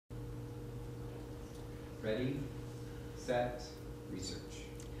Ready, set, research.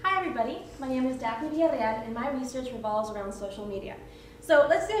 Hi everybody, my name is Daphne Villarreal and my research revolves around social media. So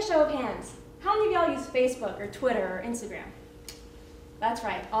let's do a show of hands. How many of y'all use Facebook or Twitter or Instagram? That's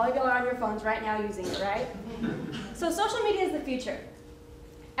right, all of y'all are on your phones right now using it, right? So social media is the future.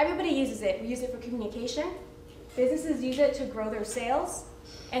 Everybody uses it. We use it for communication, businesses use it to grow their sales,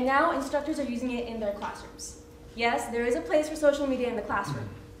 and now instructors are using it in their classrooms. Yes, there is a place for social media in the classroom.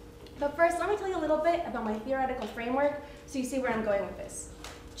 But first, let me tell you a little bit about my theoretical framework so you see where I'm going with this.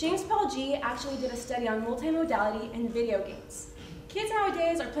 James Paul G actually did a study on multimodality in video games. Kids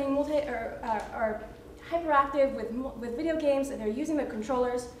nowadays are playing are hyperactive with video games, and they're using their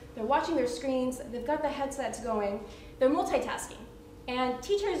controllers, they're watching their screens, they've got the headsets going, they're multitasking. And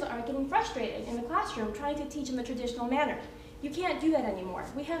teachers are getting frustrated in the classroom trying to teach in the traditional manner. You can't do that anymore.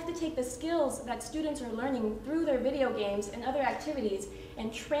 We have to take the skills that students are learning through their video games and other activities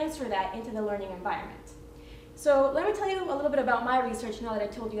and transfer that into the learning environment. So let me tell you a little bit about my research now that I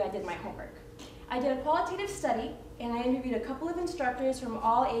told you I did my homework. I did a qualitative study, and I interviewed a couple of instructors from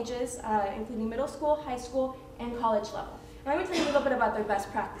all ages, including middle school, high school, and college level. And I'm going to tell you a little bit about their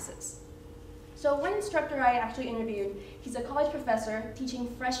best practices. So one instructor I actually interviewed, he's a college professor teaching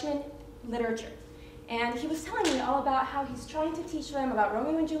freshman literature. And he was telling me all about how he's trying to teach them about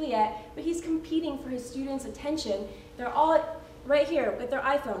Romeo and Juliet, but he's competing for his students' attention. They're all right here with their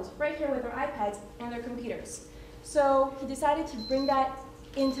iPhones, right here with their iPads and their computers. So he decided to bring that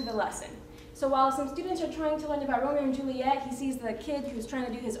into the lesson. So while some students are trying to learn about Romeo and Juliet, he sees the kid who's trying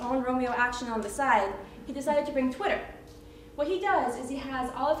to do his own Romeo action on the side, he decided to bring Twitter. What he does is he has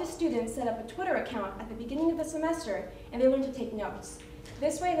all of his students set up a Twitter account at the beginning of the semester, and they learn to take notes.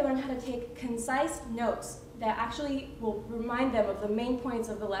 This way they learn how to take concise notes that actually will remind them of the main points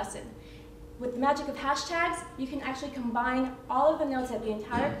of the lesson. With the magic of hashtags, you can actually combine all of the notes that the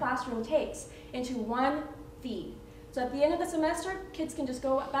entire classroom takes into one feed. So at the end of the semester, kids can just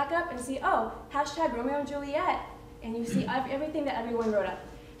go back up and see, oh, hashtag Romeo and Juliet, and you see everything that everyone wrote up.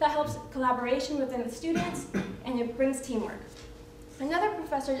 That helps collaboration within the students, and it brings teamwork. Another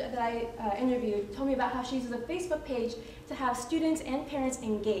professor that I interviewed told me about how she uses a Facebook page to have students and parents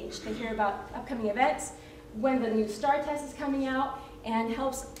engaged. They hear about upcoming events, when the new STAR test is coming out, and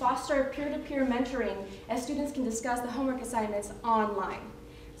helps foster peer-to-peer mentoring as students can discuss the homework assignments online.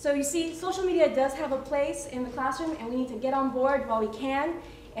 So you see, social media does have a place in the classroom, and we need to get on board while we can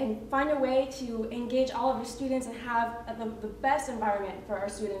and find a way to engage all of our students and have the best environment for our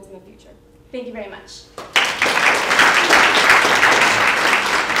students in the future. Thank you very much.